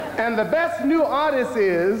And the best new artist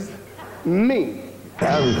is me.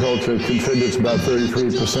 Agriculture contributes about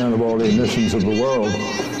 33% of all the emissions of the world.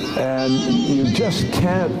 And you just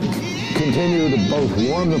can't continue to both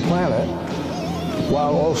warm the planet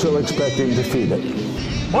while also expecting to feed it.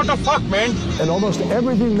 What the fuck, man? And almost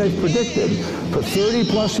everything they've predicted for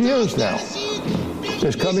 30 plus years now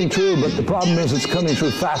is coming true, but the problem is it's coming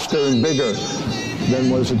true faster and bigger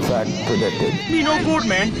than was in fact predicted. Me no good,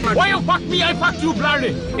 man. Why you fuck me, I fuck you bloody.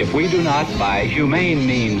 If we do not, by humane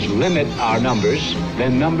means, limit our numbers,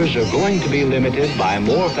 then numbers are going to be limited by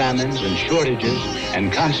more famines and shortages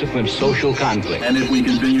and consequent social conflict. And if we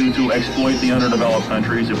continue to exploit the underdeveloped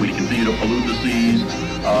countries, if we continue to pollute the seas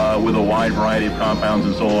with a wide variety of compounds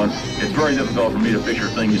and so on, it's very difficult for me to picture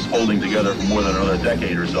things holding together for more than another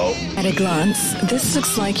decade or so. At a glance, this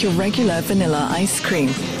looks like your regular vanilla ice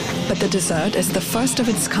cream. But the dessert is the first of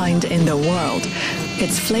its kind in the world.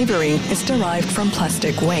 Its flavoring is derived from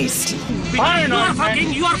plastic waste. You are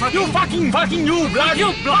fucking, you bloody.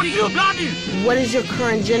 What is your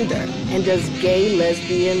current gender? And does gay,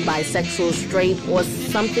 lesbian, bisexual, straight, or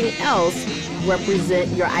something else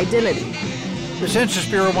represent your identity? The Census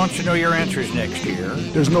Bureau wants to know your answers next year.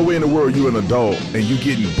 There's no way in the world you're an adult and you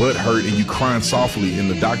getting butt hurt and you crying softly in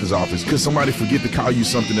the doctor's office because somebody forget to call you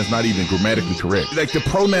something that's not even grammatically correct. Like the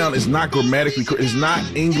pronoun is not grammatically correct. It's not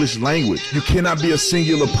English language. You cannot be a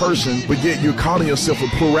singular person, but yet you're calling yourself a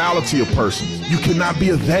plurality of persons. You cannot be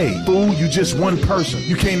a they. Fool, you just one person.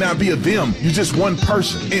 You cannot be a them. You just one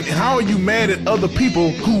person. And how are you mad at other people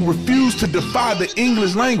who refuse to defy the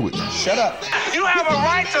English language? Shut up. You have a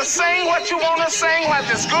right to sing what you want to sing, whether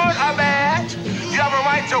it's good or bad. You have a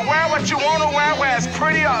right to wear what you want to wear, whether it's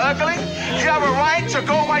pretty or ugly. You have a right to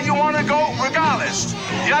go where you want to go, regardless.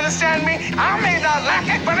 You understand me? I may not like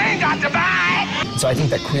it, but I ain't got to buy it. So I think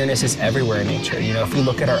that queerness is everywhere in nature. You know, if we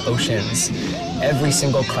look at our oceans, every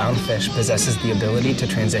single clownfish possesses the ability to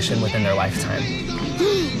transition within their lifetime.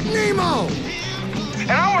 Nemo!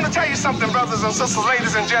 And I want to tell you something, brothers and sisters,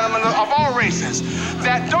 ladies and gentlemen of all races,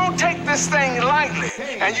 that don't take this thing lightly.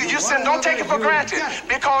 And you said don't take it for granted,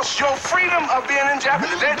 because your freedom of being in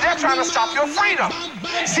jeopardy, they're trying to stop your freedom.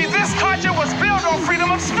 See, this culture was built on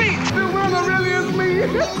freedom of speech. The winner really is me.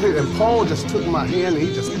 And Paul just took my hand and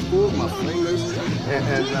he just pulled my fingers.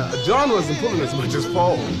 And John wasn't pulling as much as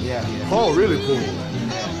Paul. Yeah. Paul really pulled.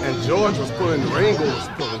 And George was pulling, Ringo was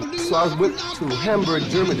pulling. So I went to Hamburg,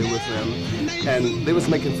 Germany with them, and they was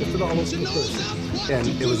making $50 per person. And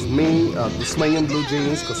it was me, the Swinging Blue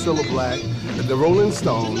Jeans, Casilla Black, the Rolling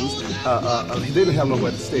Stones. They didn't have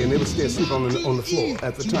nowhere to stay, and they would stay asleep on the floor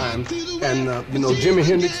at the time. And, Jimi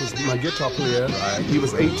Hendrix was my guitar player. He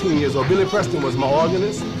was 18 years old. Billy Preston was my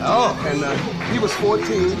organist. Oh. And he was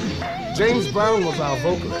 14. James Brown was our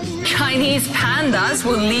vocalist. Chinese pandas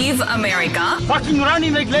will leave America. Fucking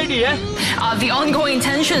running like lady, eh? The ongoing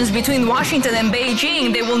tensions between Washington and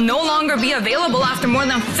Beijing, they will no longer be available after more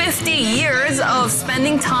than 50 years of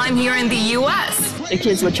spending time here in the U.S. The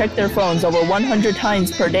kids would check their phones over 100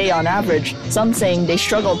 times per day on average, some saying they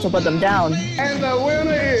struggled to put them down. And the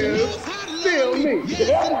winner is still me.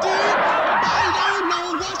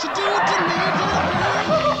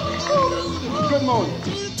 Good morning.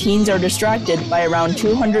 Teens are distracted by around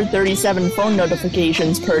 237 phone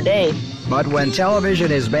notifications per day. But when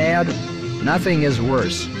television is bad, nothing is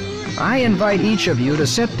worse. I invite each of you to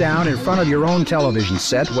sit down in front of your own television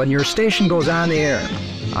set when your station goes on the air.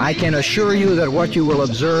 I can assure you that what you will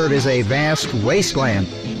observe is a vast wasteland.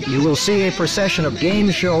 You will see a procession of game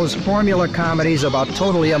shows, formula comedies about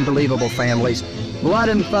totally unbelievable families, blood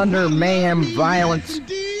and thunder, mayhem, violence,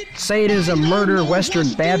 sadism, murder,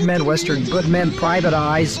 Western bad men, Western good men, private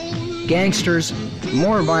eyes, gangsters,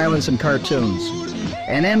 more violence and cartoons,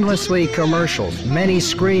 and endlessly commercials, many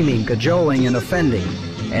screaming, cajoling, and offending,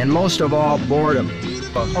 and most of all, boredom.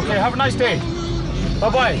 Okay, have a nice day.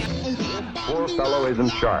 Bye-bye. Poor fellow isn't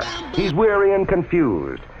sharp. He's weary and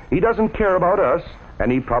confused. He doesn't care about us,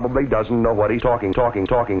 and he probably doesn't know what he's talking about.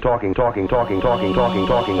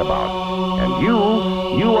 And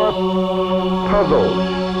you are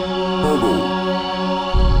puzzled.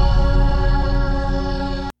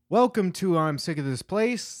 Welcome to I'm Sick of This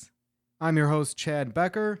Place. I'm your host, Chad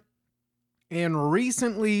Becker. And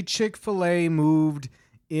recently, Chick-fil-A moved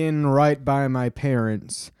in right by my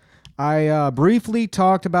parents. I briefly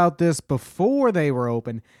talked about this before they were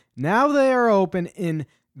open. Now they are open, and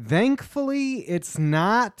thankfully, it's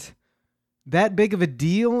not that big of a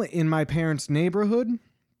deal in my parents' neighborhood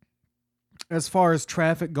as far as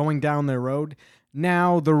traffic going down their road.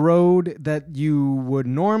 Now, the road that you would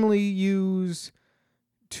normally use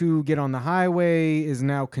to get on the highway is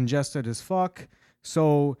now congested as fuck.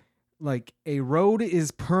 So like a road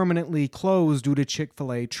is permanently closed due to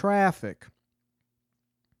Chick-fil-A traffic.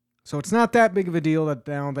 So it's not that big of a deal that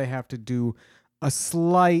now they have to do a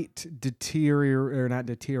slight a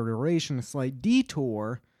slight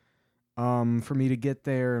detour for me to get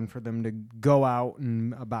there and for them to go out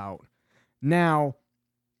and about. Now,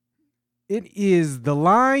 the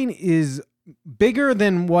line is bigger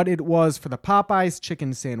than what it was for the Popeyes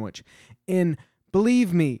chicken sandwich. And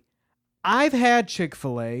believe me, I've had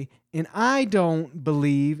Chick-fil-A, and I don't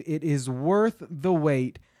believe it is worth the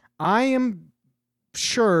wait. I am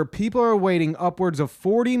sure people are waiting upwards of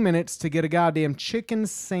 40 minutes to get a goddamn chicken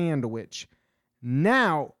sandwich.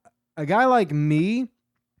 Now, a guy like me,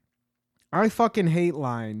 I fucking hate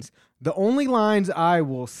lines. The only lines I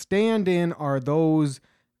will stand in are those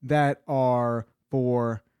that are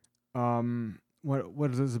for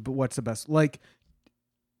what's the best? Like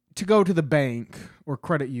to go to the bank or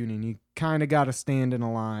credit union, you kind of got to stand in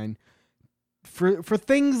a line. For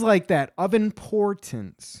things like that of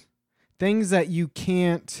importance, things that you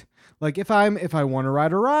can't, like if I want to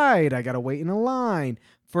ride a ride, I got to wait in a line.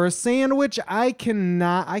 For a sandwich, I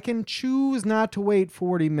can choose not to wait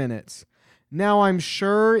 40 minutes. Now, I'm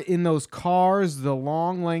sure in those cars, the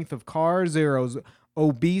long length of cars, there are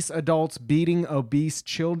obese adults beating obese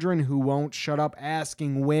children who won't shut up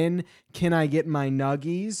asking, when can I get my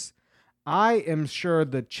nuggies? I am sure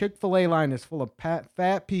the Chick-fil-A line is full of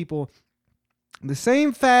fat people. The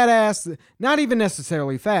same fat ass, not even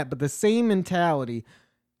necessarily fat, but the same mentality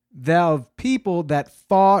of people that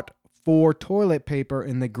fought for toilet paper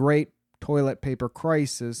in the great toilet paper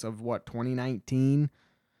crisis of 2019.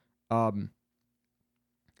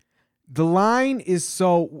 The line is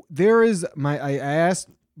so, I asked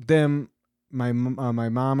them, my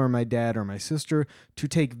mom or my dad or my sister, to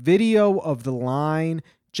take video of the line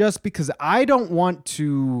just because I don't want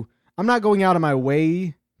to, I'm not going out of my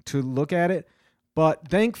way to look at it, but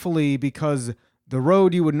thankfully, because the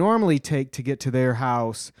road you would normally take to get to their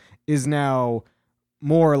house is now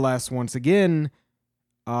more or less once again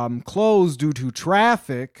closed due to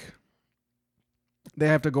traffic, they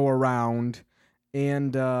have to go around,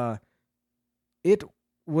 and it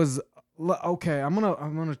was okay. I'm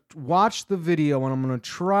gonna watch the video and I'm gonna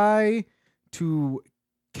try to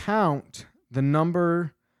count the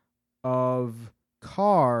number of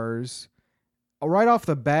cars. Right off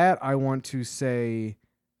the bat, I want to say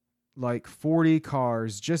like 40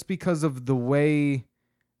 cars, just because of the way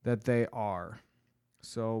that they are.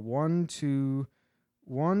 So 1, 2,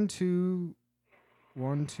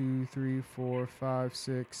 3, 4, 5,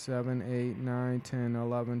 6, 7, 8, 9, 10,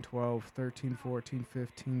 11, 12, 13, 14,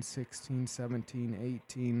 15, 16, 17,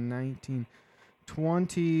 18, 19,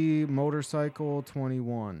 20, motorcycle,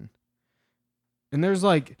 21. And there's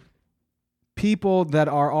like people that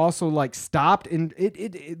are also like stopped, and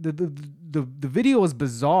the video is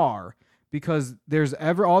bizarre because there's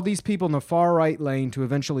all these people in the far right lane to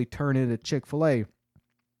eventually turn into Chick-fil-A.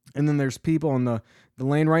 And then there's people in the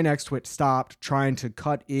lane right next to it stopped trying to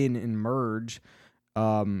cut in and merge,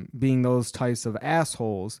 being those types of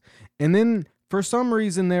assholes. And then for some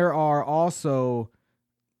reason there are also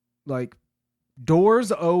like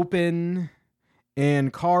doors open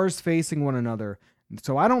and cars facing one another.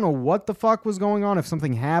 So I don't know what the fuck was going on, if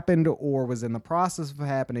something happened or was in the process of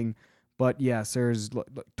happening. But yes, there's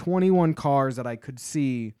 21 cars that I could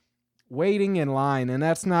see waiting in line, and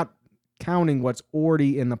that's not counting what's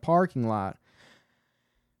already in the parking lot.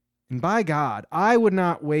 And by God, I would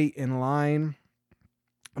not wait in line.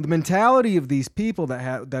 The mentality of these people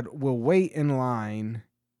that will wait in line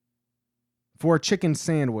for a chicken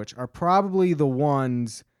sandwich are probably the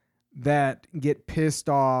ones that get pissed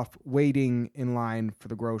off waiting in line for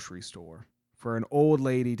the grocery store for an old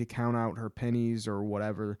lady to count out her pennies or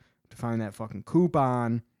whatever to find that fucking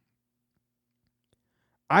coupon.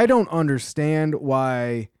 I don't understand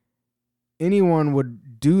why anyone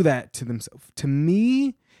would do that to themselves. To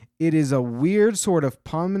me, it is a weird sort of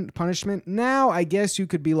punishment. Now, I guess you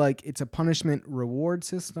could be like, it's a punishment reward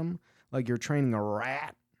system. Like you're training a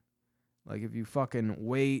rat. Like if you fucking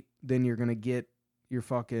wait, then you're going to get your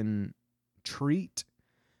fucking treat.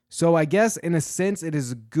 So I guess in a sense, it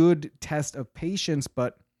is a good test of patience,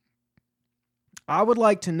 but I would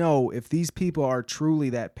like to know if these people are truly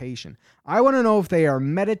that patient. I want to know if they are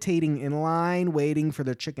meditating in line, waiting for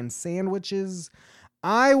their chicken sandwiches.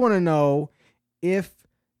 I want to know if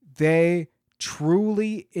they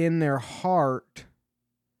truly in their heart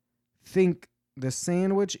think the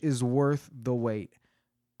sandwich is worth the wait.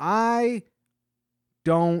 I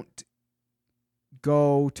don't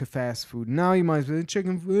go to fast food. Now you might say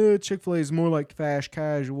Chick-fil-A is more like fast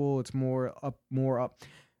casual. It's more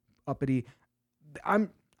uppity.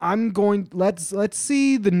 let's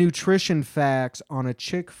see the nutrition facts on a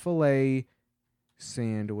Chick-fil-A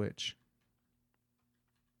sandwich.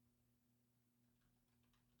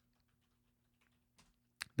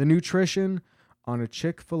 The nutrition on a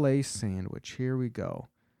Chick-fil-A sandwich. Here we go.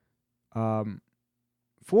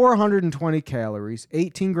 420 calories,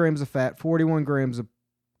 18 grams of fat, 41 grams of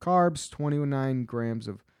carbs, 29 grams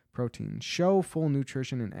of protein. Show full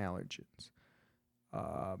nutrition and allergens.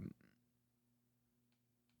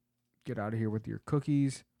 Get out of here with your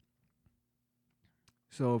cookies.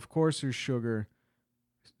 So, of course, there's sugar.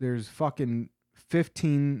 There's fucking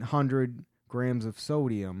 1,500 grams of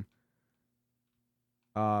sodium.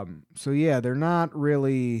 So, yeah, they're not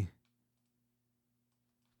really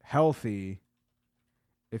healthy,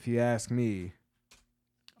 if you ask me.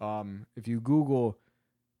 If you Google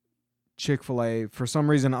Chick-fil-A, for some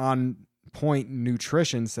reason On Point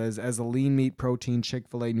Nutrition says, as a lean meat protein,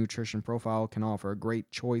 Chick-fil-A nutrition profile can offer a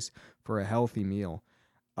great choice for a healthy meal.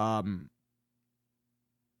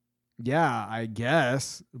 Yeah, I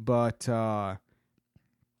guess, but I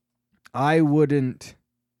wouldn't.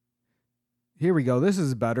 Here we go. This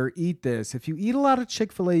is better. Eat this. If you eat a lot of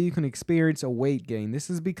Chick-fil-A, you can experience a weight gain. This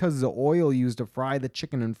is because the oil used to fry the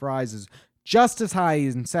chicken and fries is just as high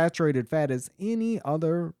in saturated fat as any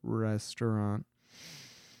other restaurant.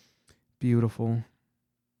 Beautiful.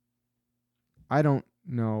 I don't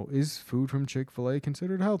know. Is food from Chick-fil-A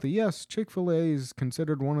considered healthy? Yes, Chick-fil-A is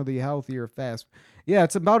considered one of the healthier fast. Yeah,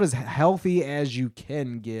 it's about as healthy as you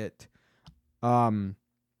can get.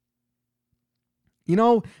 You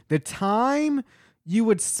know, the time you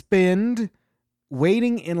would spend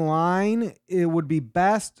waiting in line, it would be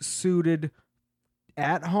best suited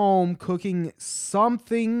at home cooking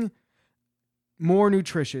something more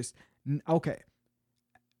nutritious. Okay.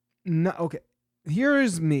 No, okay.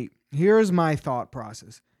 Here's my thought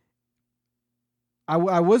process. I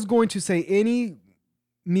was going to say any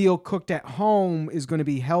meal cooked at home is going to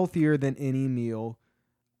be healthier than any meal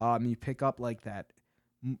you pick up like that.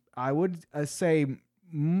 I would say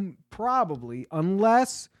probably,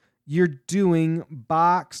 unless you're doing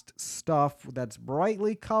boxed stuff that's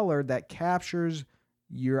brightly colored that captures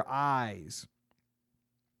your eyes.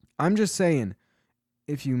 I'm just saying,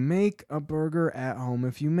 if you make a burger at home,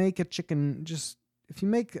 if you make a chicken, if you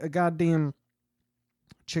make a goddamn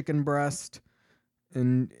chicken breast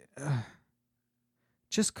and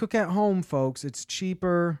just cook at home, folks. It's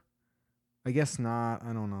cheaper. I guess not.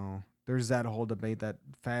 I don't know. There's that whole debate that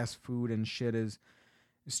fast food and shit is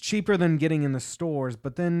cheaper than getting in the stores.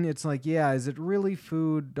 But then it's like, yeah, is it really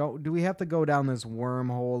food? Do we have to go down this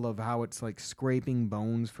wormhole of how it's like scraping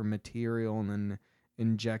bones for material and then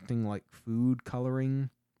injecting like food coloring?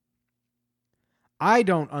 I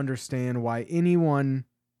don't understand why anyone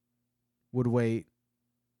would wait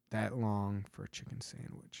that long for a chicken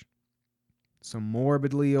sandwich. Some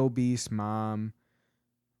morbidly obese mom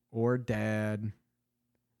or dad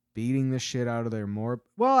beating the shit out of their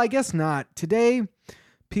well, I guess not. Today,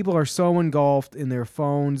 people are so engulfed in their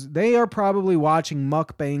phones. They are probably watching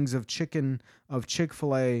mukbangs of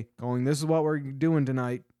Chick-fil-A going, this is what we're doing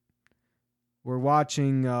tonight. We're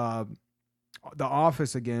watching The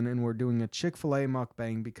Office again, and we're doing a Chick-fil-A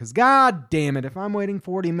mukbang because, god damn it, if I'm waiting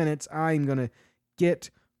 40 minutes, I'm going to get,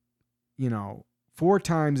 4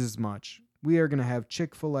 times as much. We are going to have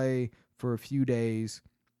Chick-fil-A for a few days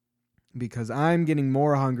because I'm getting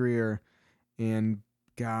more hungrier, and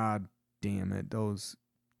god damn it, those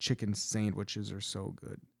chicken sandwiches are so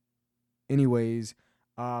good. Anyways,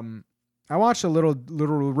 I watched a Little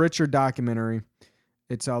Richard documentary.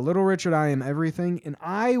 It's Little Richard, I Am Everything, and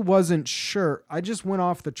I wasn't sure. I just went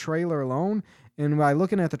off the trailer alone, and by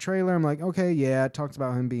looking at the trailer, I'm like, okay, yeah, it talks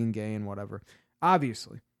about him being gay and whatever,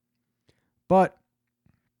 obviously. But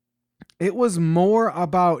it was more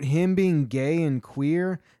about him being gay and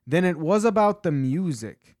queer than it was about the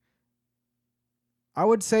music. I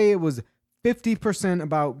would say it was 50%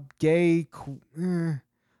 about gay.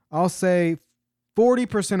 I'll say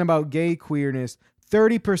 40% about gay queerness,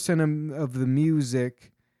 30% of the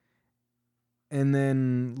music, and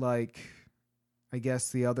then, I guess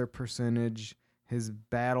the other percentage, his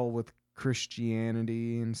battle with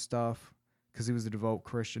Christianity and stuff, because he was a devout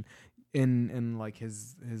Christian. In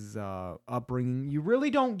his upbringing, you really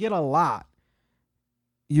don't get a lot.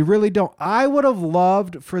 You really don't. I would have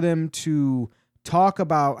loved for them to talk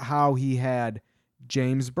about how he had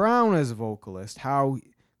James Brown as a vocalist, how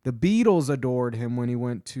the Beatles adored him when he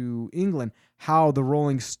went to England, how the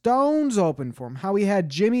Rolling Stones opened for him, how he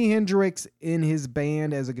had Jimi Hendrix in his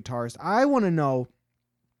band as a guitarist. I want to know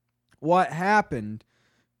what happened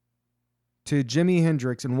to Jimi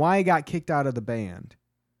Hendrix and why he got kicked out of the band.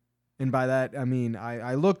 And by that, I mean,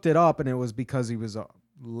 I looked it up, and it was because he was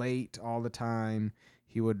late all the time.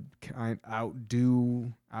 He would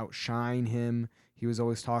outshine him. He was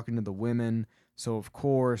always talking to the women. So, of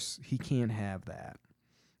course, he can't have that.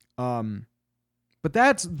 But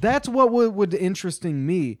that's what would interesting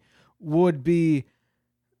me would be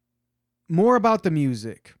more about the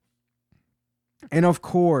music. And, of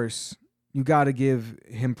course, you got to give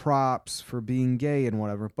him props for being gay and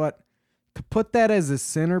whatever. But to put that as a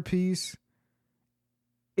centerpiece,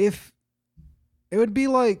 if it would be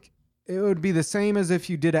the same as if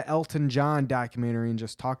you did an Elton John documentary and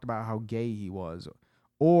just talked about how gay he was.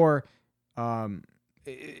 Or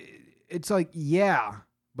it's like, yeah,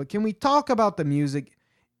 but can we talk about the music?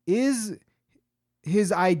 Is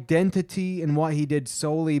his identity and what he did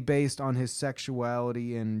solely based on his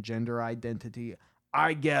sexuality and gender identity?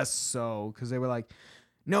 I guess so, because they were like,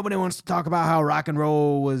 nobody wants to talk about how rock and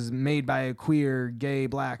roll was made by a queer, gay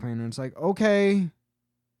black man. And it's like, okay,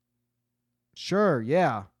 sure,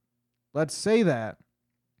 yeah, let's say that.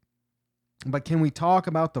 But can we talk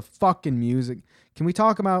about the fucking music? Can we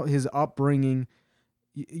talk about his upbringing?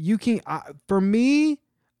 You can. For me,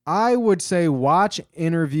 I would say watch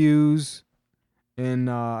interviews, and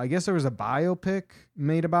I guess there was a biopic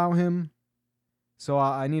made about him, so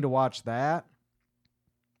I need to watch that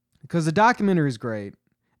because the documentary is great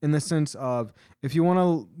in the sense of if you want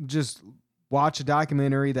to just watch a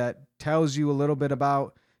documentary that tells you a little bit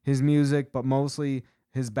about his music, but mostly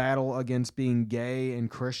his battle against being gay and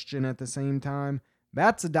Christian at the same time,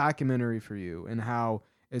 that's a documentary for you, and how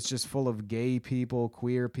it's just full of gay people,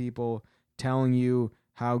 queer people telling you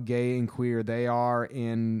how gay and queer they are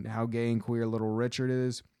and how gay and queer Little Richard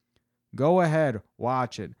is. Go ahead,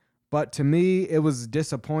 watch it. But to me, it was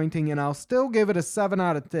disappointing, and I'll still give it a 7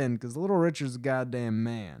 out of 10 because Little Richard's a goddamn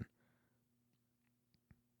man.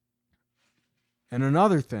 And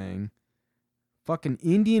another thing, fucking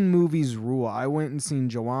Indian movies rule. I went and seen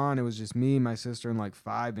Jawan. It was just me, my sister, and like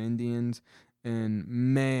 5 Indians. And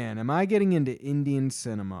man, am I getting into Indian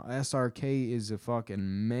cinema. SRK is a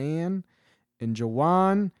fucking man. And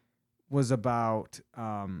Jawan was about,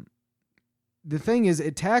 the thing is,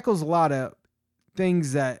 it tackles a lot of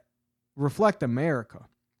things that reflect America.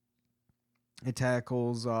 It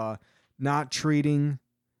tackles not treating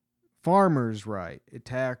farmers right. It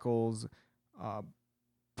tackles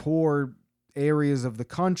poor areas of the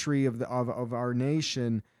country, of our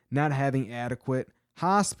nation, not having adequate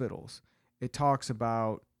hospitals. It talks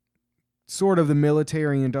about sort of the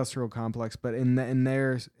military industrial complex, but in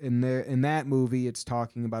that movie, it's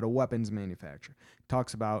talking about a weapons manufacturer. It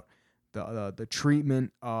talks about the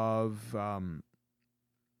treatment of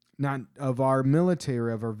not of our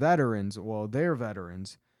military, of our veterans, well, their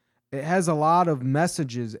veterans. It has a lot of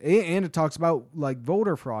messages, and it talks about like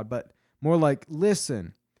voter fraud, but more like,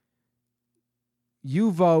 listen,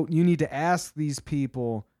 you vote, you need to ask these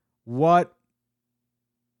people what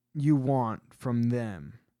you want from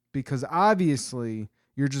them, because obviously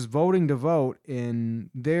you're just voting to vote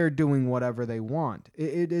and they're doing whatever they want.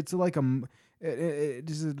 It's like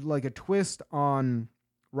it's like a twist on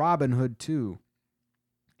Robin Hood too,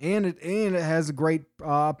 and it has a great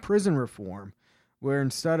prison reform where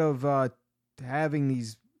instead of having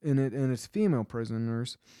these and it's female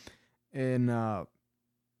prisoners, and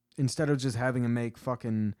instead of just having them make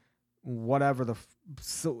fucking whatever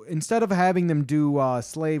so instead of having them do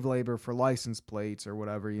slave labor for license plates or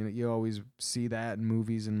whatever, you always see that in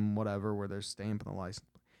movies and whatever where they're stamping the license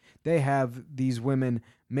plate. They have these women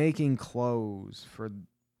making clothes for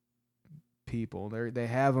people. They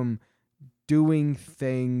have them doing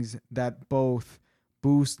things that both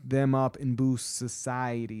boost them up and boost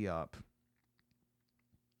society up.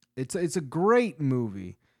 It's a great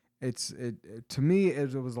movie. To me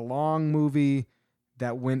it was a long movie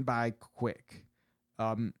that went by quick.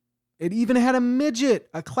 It even had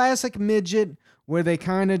a classic midget, where they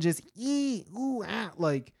kind of just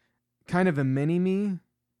like kind of a mini-me,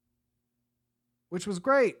 which was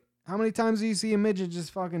great. How many times do you see a midget just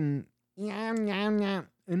fucking and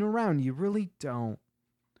around? You really don't.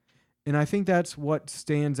 And I think that's what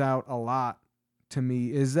stands out a lot to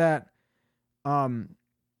me is that,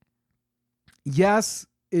 yes,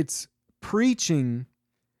 it's preaching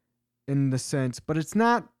in the sense, but it's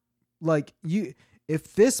not like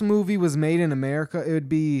if this movie was made in America, it'd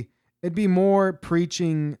be more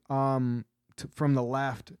preaching from the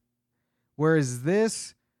left, whereas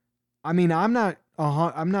this, I mean, I'm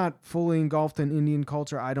not fully engulfed in Indian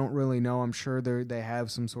culture. I don't really know. I'm sure they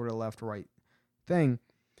have some sort of left right thing.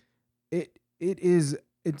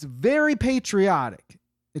 It's very patriotic.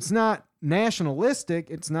 It's not nationalistic.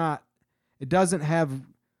 It doesn't have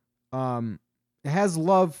it has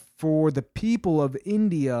love for the people of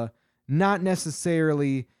India, not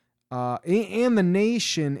necessarily, and the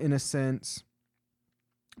nation in a sense,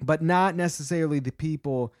 but not necessarily the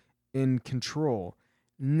people in control.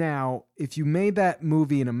 Now, if you made that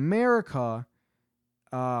movie in America,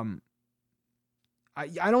 I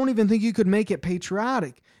don't even think you could make it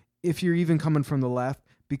patriotic if you're even coming from the left,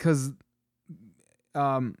 because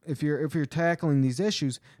if you're tackling these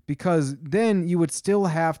issues, because then you would still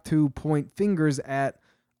have to point fingers at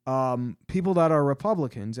people that are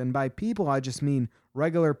Republicans, and by people I just mean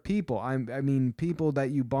regular people. I mean people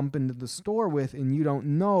that you bump into the store with and you don't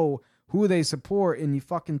know who they support, and you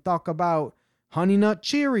fucking talk about Honey Nut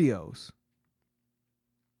Cheerios.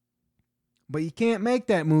 But you can't make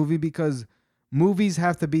that movie because movies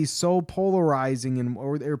have to be so polarizing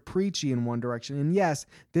or they're preachy in one direction. And yes,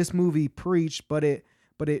 this movie preached, but it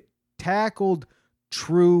tackled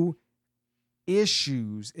true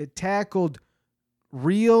issues. It tackled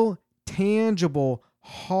real, tangible,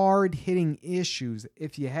 hard-hitting issues.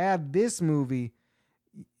 If you had this movie,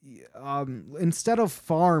 instead of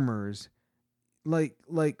farmers, the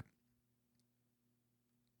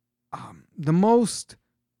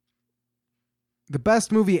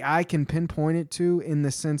best movie I can pinpoint it to in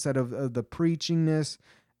the sense that of the preachingness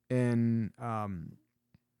and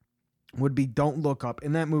would be Don't Look Up.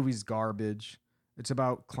 And that movie's garbage. It's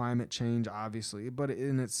about climate change, obviously,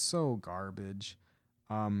 and it's so garbage.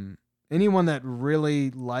 Anyone that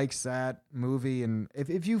really likes that movie, and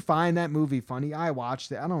if you find that movie funny, I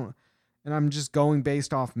watched it. And I'm just going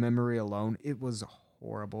based off memory alone. It was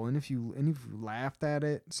horrible. And if you laughed at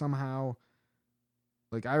it somehow,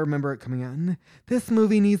 like I remember it coming out, and this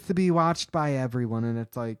movie needs to be watched by everyone. And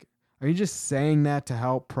it's like, are you just saying that to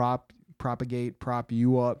help prop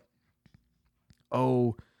you up?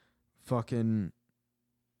 Oh, fucking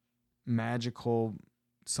magical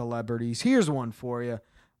celebrities. Here's one for you.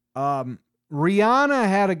 Rihanna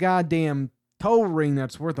had a goddamn toe ring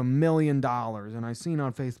that's worth $1 million, and I seen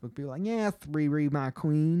on Facebook people like, yeah, Riri my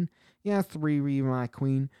queen. Yeah, Riri my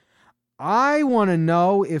queen. I want to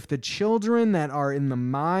know if the children that are in the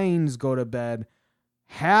mines go to bed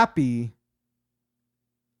happy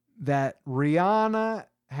that Rihanna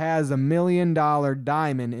has $1 million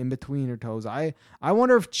diamond in between her toes. I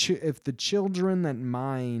wonder if the children that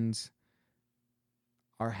mines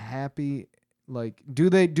are happy. Like, do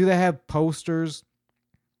they have posters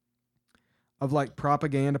of like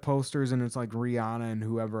propaganda posters, and it's like Rihanna and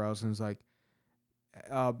whoever else, and it's like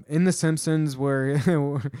in The Simpsons where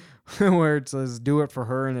where it says do it for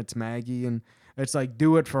her and it's Maggie, and it's like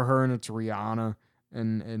do it for her and it's Rihanna,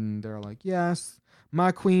 and they're like, yes,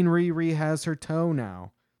 my queen Riri has her toe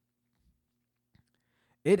now.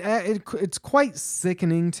 It's quite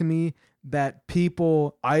sickening to me that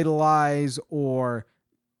people idolize or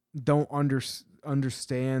don't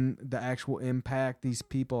understand the actual impact these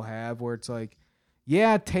people have, where it's like,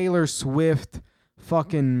 yeah, Taylor Swift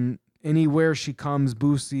fucking anywhere she comes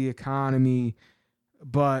boosts the economy,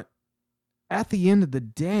 but at the end of the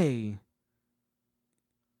day,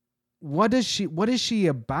 what is she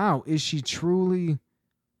about? Is she truly,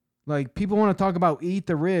 like, people want to talk about eat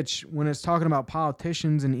the rich when it's talking about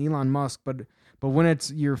politicians and Elon Musk, but when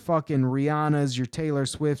it's your fucking Rihanna's, your Taylor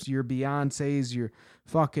Swift's, your Beyonce's, your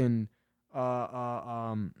fucking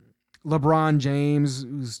LeBron James,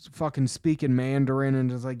 who's fucking speaking Mandarin,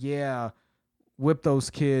 and it's like, yeah, whip those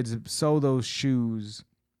kids, sew those shoes.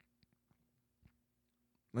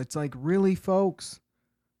 It's like, really, folks?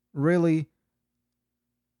 Really?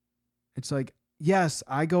 It's like, yes,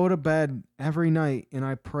 I go to bed every night and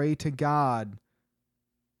I pray to God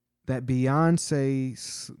that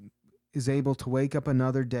Beyonce is able to wake up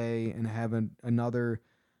another day and have another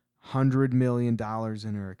 $100 million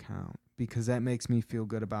in her account, because that makes me feel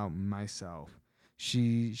good about myself.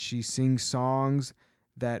 She sings songs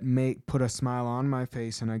that put a smile on my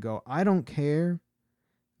face, and I go, I don't care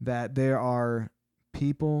that there are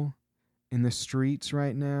people in the streets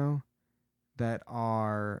right now that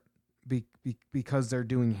are because they're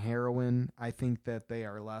doing heroin. I think that they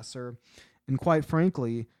are lesser, and quite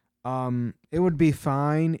frankly, it would be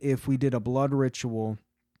fine if we did a blood ritual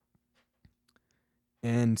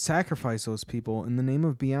and sacrifice those people in the name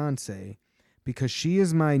of Beyonce, because she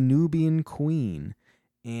is my Nubian queen,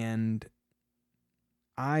 and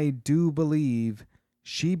I do believe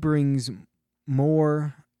she brings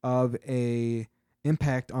more of a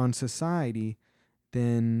impact on society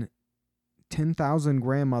than 10,000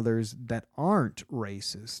 grandmothers that aren't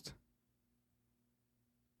racist.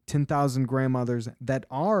 10,000 grandmothers that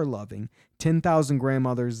are loving. 10,000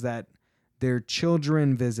 grandmothers that their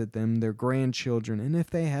children visit them, their grandchildren, and if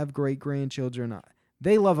they have great-grandchildren,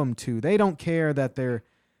 They love them too. They don't care that their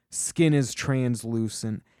skin is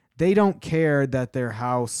translucent. They don't care that their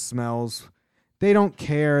house smells. They don't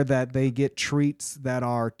care that they get treats that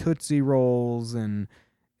are Tootsie Rolls and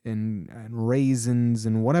raisins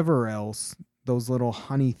and whatever else. Those little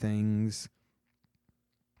honey things.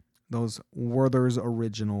 Those Werther's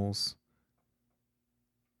Originals.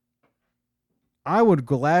 I would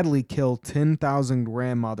gladly kill 10,000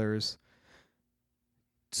 grandmothers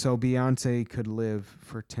so Beyonce could live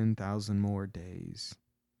for 10,000 more days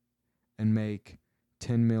and make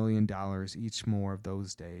 $10 million each more of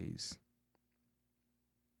those days.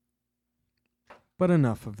 But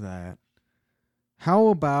enough of that. How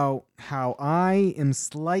about how I am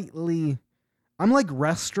I'm like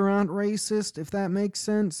restaurant racist, if that makes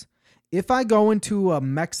sense. If I go into a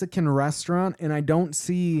Mexican restaurant and I don't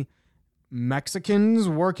see Mexicans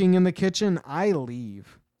working in the kitchen, I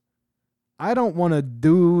leave. I don't want a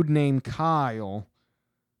dude named Kyle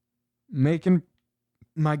making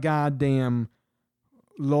my goddamn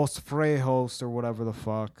Los Frejos or whatever the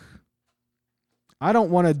fuck. I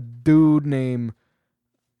don't want a dude named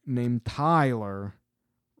Tyler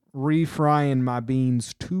refrying my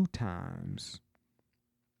beans 2 times.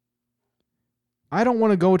 I don't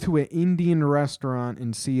want to go to an Indian restaurant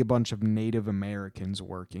and see a bunch of Native Americans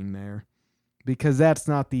working there, because that's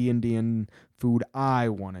not the Indian food I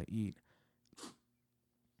want to eat.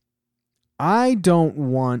 I don't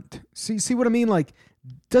want... See what I mean? Like,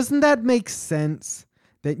 doesn't that make sense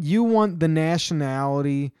that you want the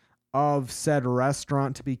nationality of said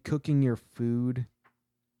restaurant to be cooking your food?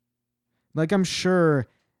 Like, I'm sure,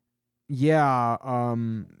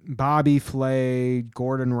 Bobby Flay,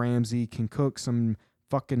 Gordon Ramsay can cook some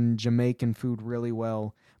fucking Jamaican food really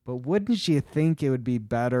well. But wouldn't you think it would be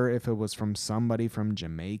better if it was from somebody from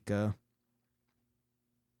Jamaica?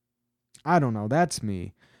 I don't know. That's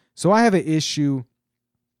me. So I have an issue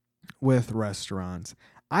with restaurants.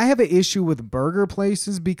 I have an issue with burger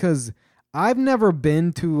places because I've never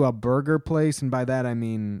been to a burger place, and by that I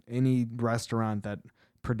mean any restaurant that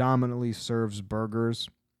predominantly serves burgers.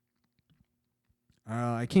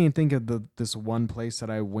 I can't think of this one place that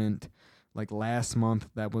I went like last month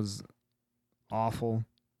that was awful.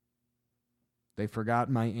 They forgot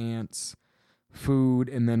my aunt's food,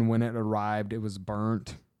 and then when it arrived, it was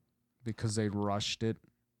burnt because they rushed it.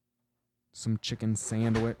 Some chicken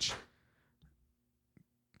sandwich.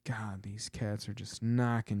 God, these cats are just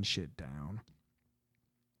knocking shit down.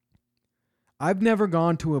 I've never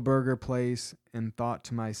gone to a burger place and thought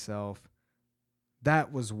to myself,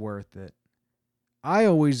 that was worth it. I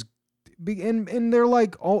always... And they're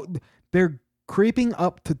like... Oh, they're creeping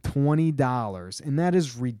up to $20, and that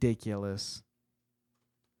is ridiculous.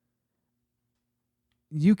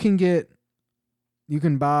 You can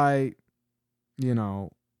buy,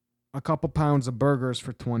 a couple pounds of burgers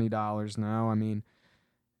for $20 now. I mean,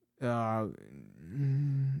 yeah,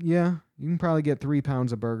 you can probably get 3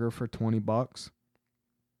 pounds of burger for $20.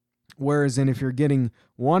 Whereas if you're getting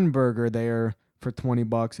one burger there for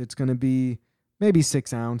 $20, it's going to be maybe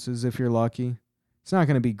 6 ounces if you're lucky. It's not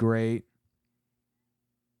going to be great.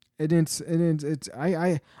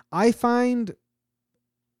 I find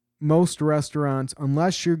most restaurants,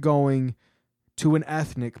 unless you're going to an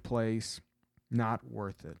ethnic place, not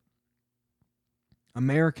worth it.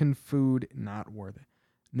 American food, not worth it.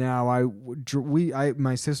 Now,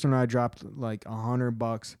 my sister and I dropped like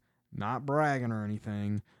 $100, not bragging or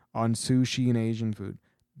anything, on sushi and Asian food.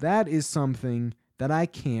 That is something that I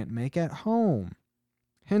can't make at home.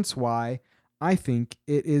 Hence why I think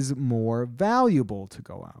it is more valuable to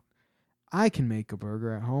go out. I can make a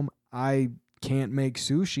burger at home. I can't make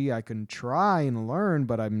sushi. I can try and learn,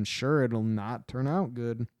 but I'm sure it'll not turn out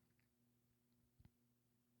good.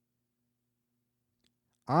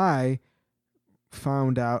 I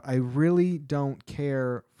found out I really don't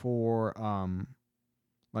care for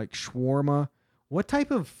like shawarma. What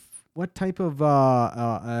type of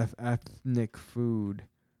ethnic food?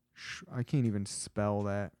 I can't even spell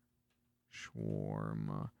that.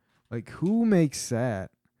 Shawarma. Like, who makes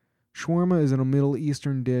that? Shawarma is a Middle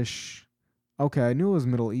Eastern dish. Okay, I knew it was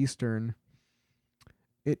Middle Eastern.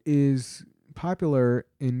 It is popular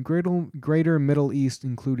in greater Middle East,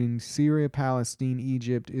 including Syria, Palestine,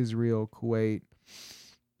 Egypt, Israel, Kuwait.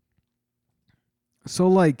 So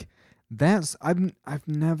like that's I've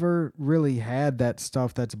never really had that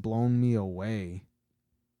stuff that's blown me away.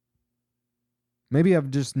 Maybe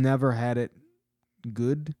I've just never had it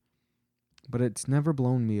good, but it's never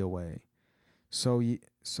blown me away. So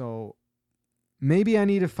maybe I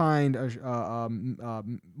need to find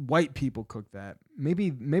white people cook that.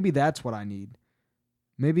 Maybe that's what I need.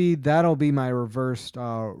 Maybe that'll be my reversed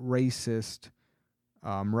racist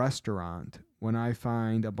restaurant when I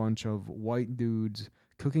find a bunch of white dudes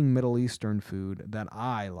cooking Middle Eastern food that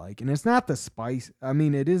I like. And it's not the spice. I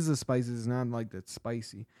mean, it is the spices. It's not like that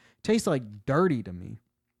spicy. It tastes like dirty to me.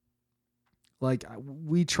 Like,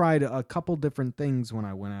 we tried a couple different things when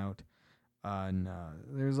I went out. And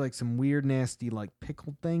there's like some weird, nasty, like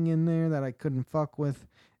pickle thing in there that I couldn't fuck with.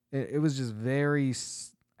 It was just very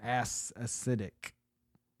acidic,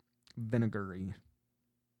 vinegary.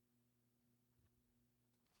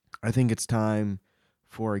 I think it's time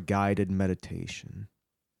for a guided meditation.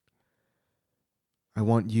 I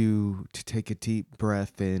want you to take a deep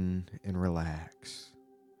breath in and relax.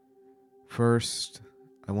 First,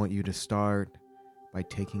 I want you to start by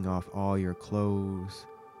taking off all your clothes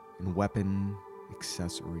and weapon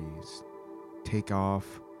accessories. Take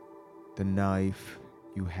off the knife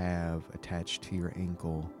you have attached to your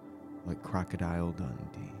ankle like Crocodile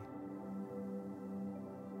Dundee.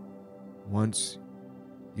 Once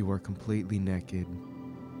you are completely naked,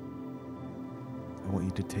 I want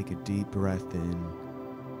you to take a deep breath in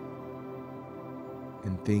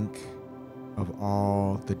and think of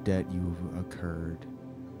all the debt you've incurred.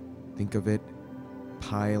 Think of it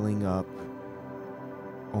piling up,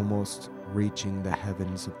 almost reaching the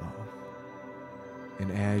heavens above.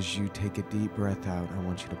 And as you take a deep breath out, I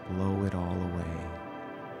want you to blow it all away.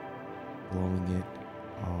 Blowing it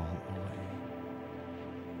all away.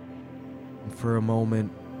 And for a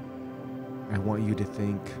moment, I want you to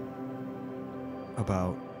think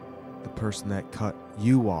about the person that cut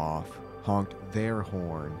you off, honked their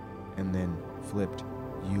horn, and then flipped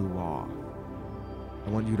you off. I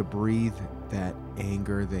want you to breathe that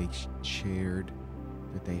anger they shared,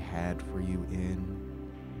 that they had for you in.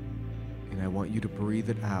 And I want you to breathe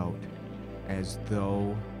it out as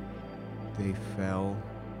though they fell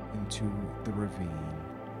into the ravine,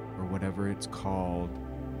 or whatever it's called,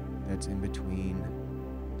 that's in between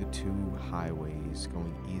the two highways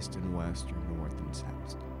going east and west or north and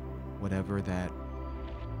south. Whatever that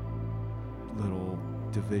little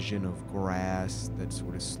division of grass that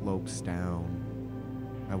sort of slopes down.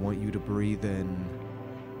 I want you to breathe in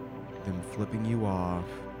them flipping you off,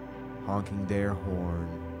 honking their horn,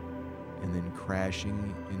 and then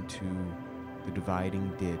crashing into the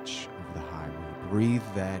dividing ditch of the highway. Breathe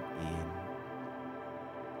that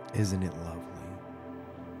in. Isn't it lovely?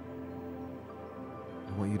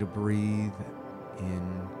 I want you to breathe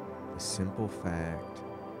in the simple fact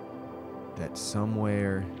that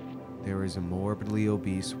somewhere there is a morbidly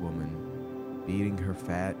obese woman beating her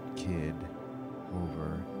fat kid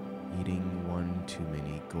over eating one too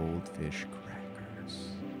many goldfish crackers.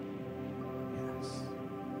 Yes,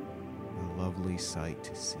 a lovely sight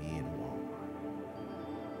to see in Walmart.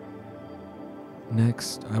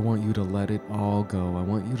 Next, I want you to let it all go. I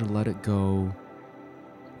want you to let it go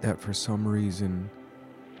that for some reason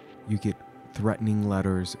you get threatening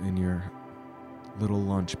letters in your little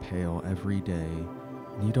lunch pail every day,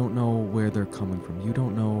 and you don't know where they're coming from. You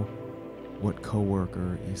don't know what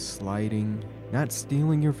coworker is sliding, not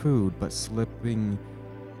stealing your food, but slipping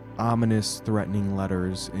ominous, threatening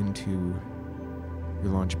letters into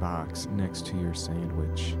your lunchbox next to your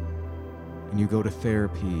sandwich. And you go to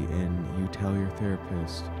therapy and you tell your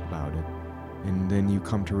therapist about it, and then you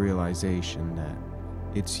come to realization that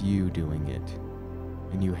it's you doing it,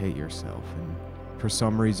 and you hate yourself. And for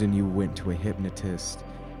some reason you went to a hypnotist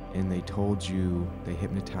and they told you, they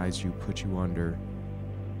hypnotized you, put you under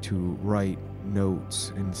to write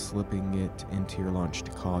notes and slipping it into your lunch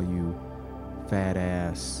to call you fat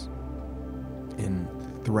ass and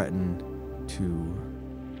threaten to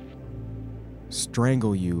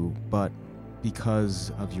strangle you, but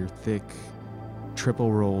because of your thick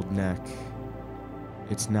triple rolled neck,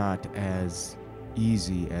 it's not as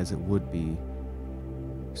easy as it would be.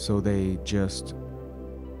 So they just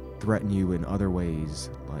threaten you in other ways,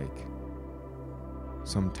 like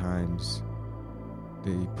sometimes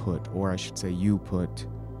they put, or I should say you put,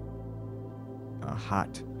 a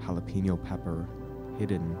hot jalapeno pepper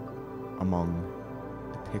hidden among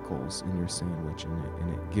the pickles in your sandwich,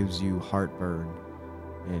 and it gives you heartburn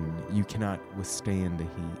and you cannot withstand the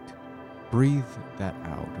heat. Breathe that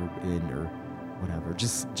out, or in, or whatever.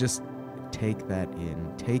 Just take that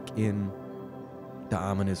in. Take in the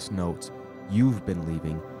ominous notes you've been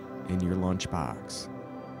leaving in your lunchbox.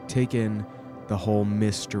 Take in the whole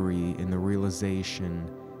mystery and the realization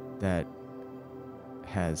that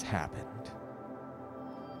has happened.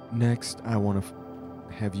 Next, I want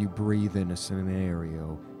to have you breathe in a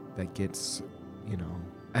scenario that gets,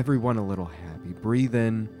 everyone a little happy. Breathe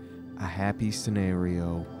in a happy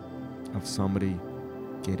scenario of somebody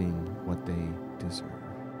getting what they deserve.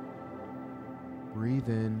 Breathe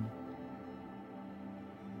in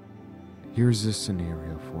Here's a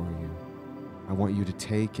scenario for you. I want you to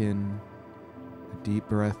take in a deep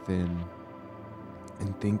breath in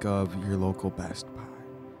and think of your local Best Buy.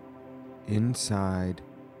 Inside,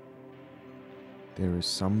 there is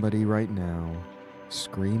somebody right now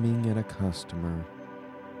screaming at a customer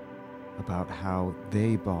about how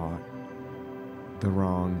they bought the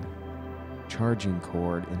wrong charging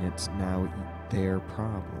cord and it's now their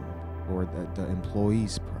problem or the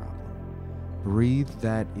employee's problem. Breathe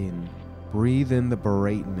that in. Breathe in the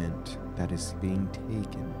beratement that is being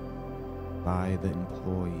taken by the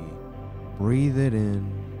employee. Breathe it in,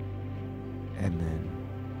 and then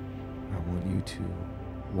I want you to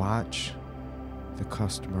watch the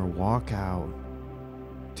customer walk out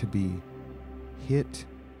to be hit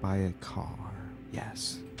by a car.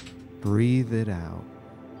 Yes. Breathe it out.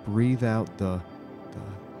 Breathe out the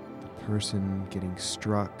person getting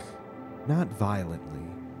struck, not violently,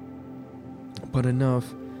 but enough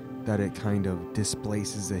that it kind of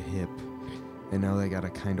displaces a hip, and now they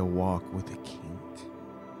gotta kind of walk with a kink.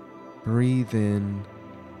 Breathe in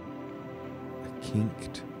a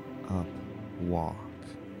kinked up walk.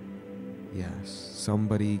 Yes,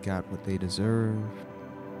 somebody got what they deserved,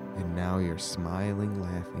 and now you're smiling,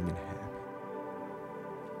 laughing, and happy.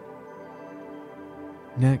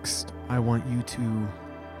 Next, I want you to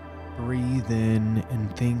breathe in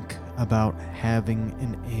and think about having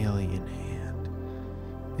an alien hand.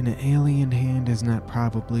 An alien hand is not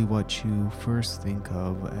probably what you first think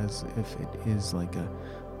of as if it is like a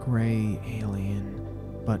gray alien,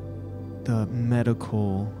 but the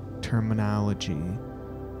medical terminology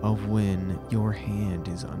of when your hand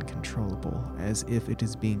is uncontrollable, as if it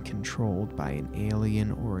is being controlled by an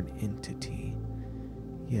alien or an entity.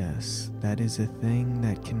 Yes, that is a thing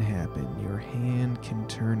that can happen. Your hand can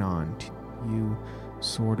turn on to you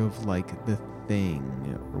sort of like the Thing,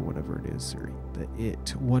 or whatever it is, or the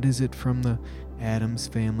It. What is it from the Addams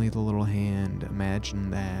Family, the little hand?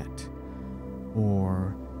 Imagine that.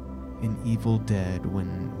 Or in Evil Dead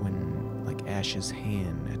when like Ash's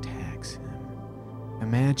hand attacks him.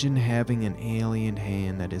 Imagine having an alien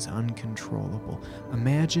hand that is uncontrollable.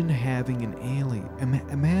 Imagine having an alien.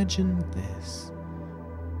 Imagine this.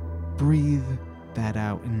 Breathe that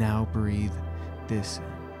out, and now breathe this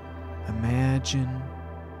in. Imagine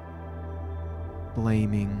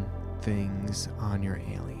blaming things on your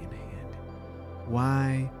alien hand.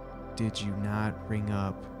 Why did you not bring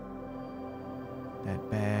up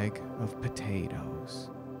that bag of potatoes?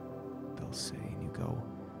 They'll say, and you go,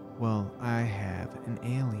 well, I have an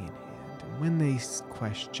alien hand. And when they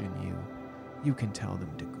question you, you can tell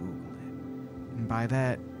them to Google it. And by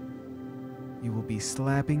that, you will be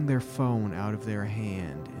slapping their phone out of their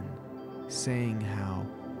hand and saying how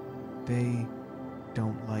they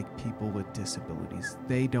don't like people with disabilities.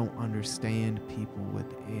 They don't understand people with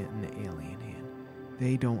an alien hand.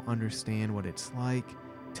 They don't understand what it's like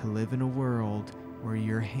to live in a world where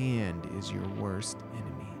your hand is your worst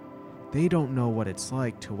enemy. They don't know what it's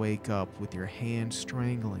like to wake up with your hand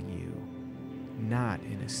strangling you, not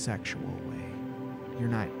in a sexual way. You're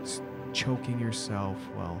not choking yourself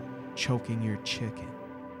while choking your chicken.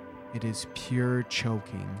 It is pure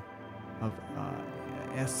choking of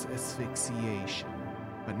asphyxiation,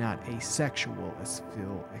 but not asexual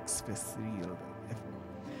asphyxiation.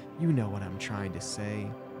 You know what I'm trying to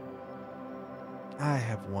say. I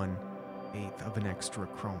have 1/8 of an extra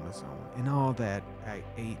chromosome, and all that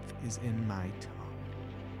 1/8 is in my tongue.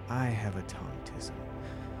 I have a tongue-tism.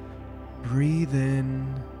 Breathe in,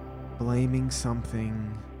 blaming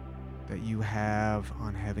something that you have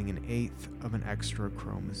on having 1/8 of an extra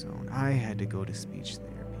chromosome. I had to go to speech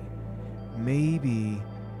therapy. Maybe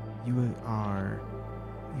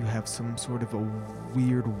you have some sort of a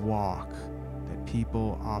weird walk that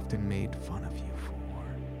people often made fun of you for.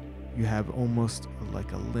 You have almost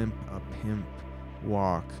like a limp, a pimp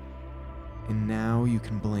walk, and now you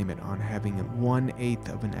can blame it on having 1/8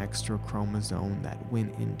 of an extra chromosome that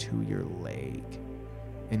went into your leg.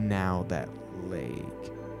 And now that leg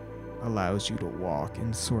allows you to walk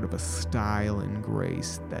in sort of a style and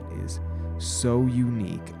grace that is so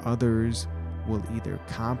unique. Others will either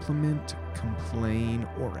compliment, complain,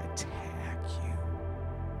 or attack you.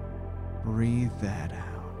 Breathe that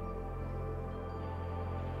out.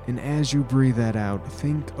 And as you breathe that out,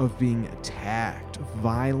 think of being attacked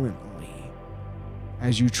violently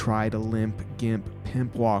as you try to limp, gimp,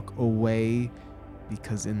 pimp walk away,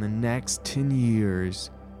 because in the next 10 years,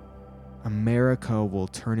 America will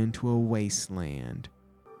turn into a wasteland,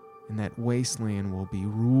 and that wasteland will be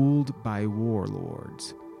ruled by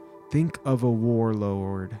warlords. Think of a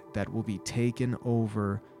warlord that will be taken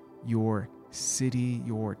over your city,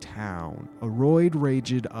 your town. A roid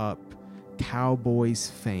raged up Cowboys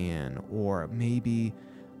fan, or maybe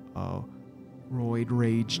a roid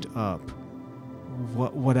raged up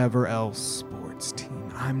whatever else sports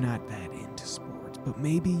team. I'm not that into sports, but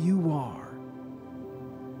maybe you are.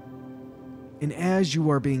 And as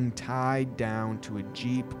you are being tied down to a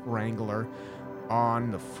Jeep Wrangler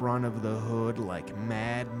on the front of the hood like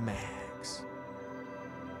Mad Max,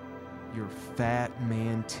 your fat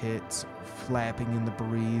man tits are flapping in the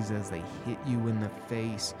breeze as they hit you in the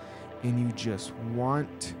face, and you just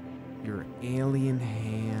want your alien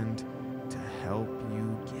hand to help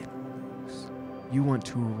you get loose. You want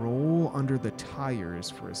to roll under the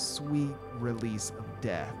tires for a sweet release of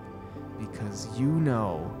death, because you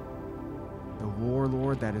know the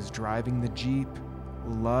warlord that is driving the Jeep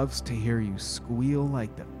loves to hear you squeal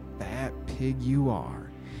like the fat pig you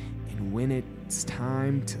are. And when it's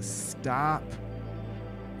time to stop,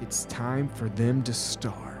 it's time for them to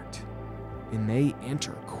start. And they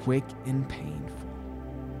enter quick and painful.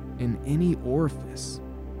 In any orifice,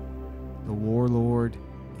 the warlord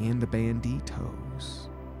and the banditos.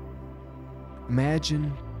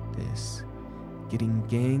 Imagine this: getting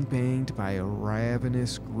gangbanged by a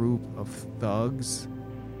ravenous group of thugs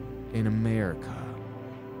in America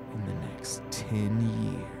in the next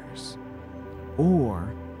 10 years.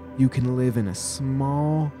 Or you can live in a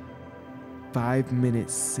small 5-minute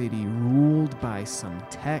city ruled by some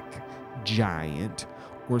tech giant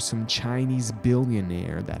or some Chinese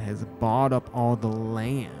billionaire that has bought up all the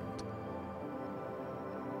land.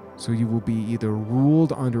 So you will be either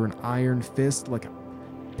ruled under an iron fist like a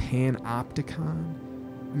panopticon.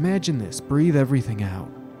 Imagine this. Breathe everything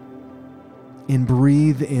out. And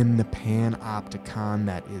breathe in the panopticon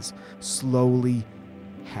that is slowly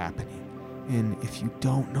happening. And if you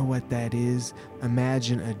don't know what that is,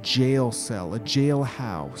 imagine a jail cell, a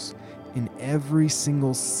jailhouse, and every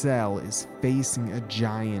single cell is facing a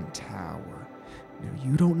giant tower. Now,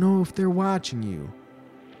 you don't know if they're watching you,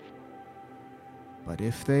 but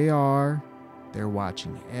if they are, they're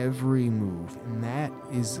watching every move, and that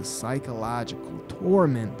is the psychological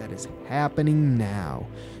torment that is happening now.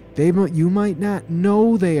 You might not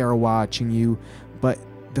know they are watching you, but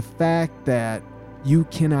the fact that you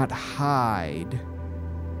cannot hide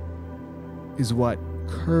is what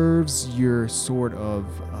curves your sort of,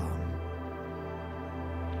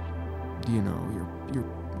 your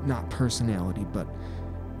not personality, but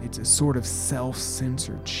it's a sort of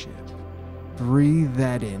self-censorship. Breathe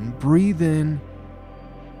that in. Breathe in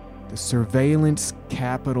the surveillance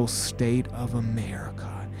capital state of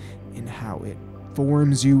America and how it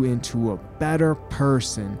forms you into a better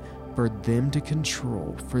person for them to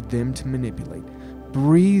control, for them to manipulate.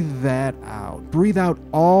 Breathe that out. Breathe out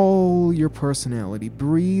all your personality.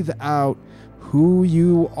 Breathe out who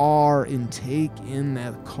you are and take in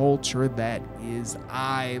that culture that is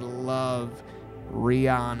I love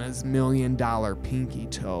Rihanna's $1 million pinky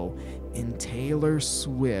toe, and Taylor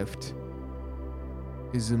Swift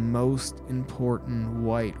is the most important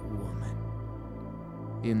white woman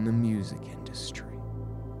in the music industry.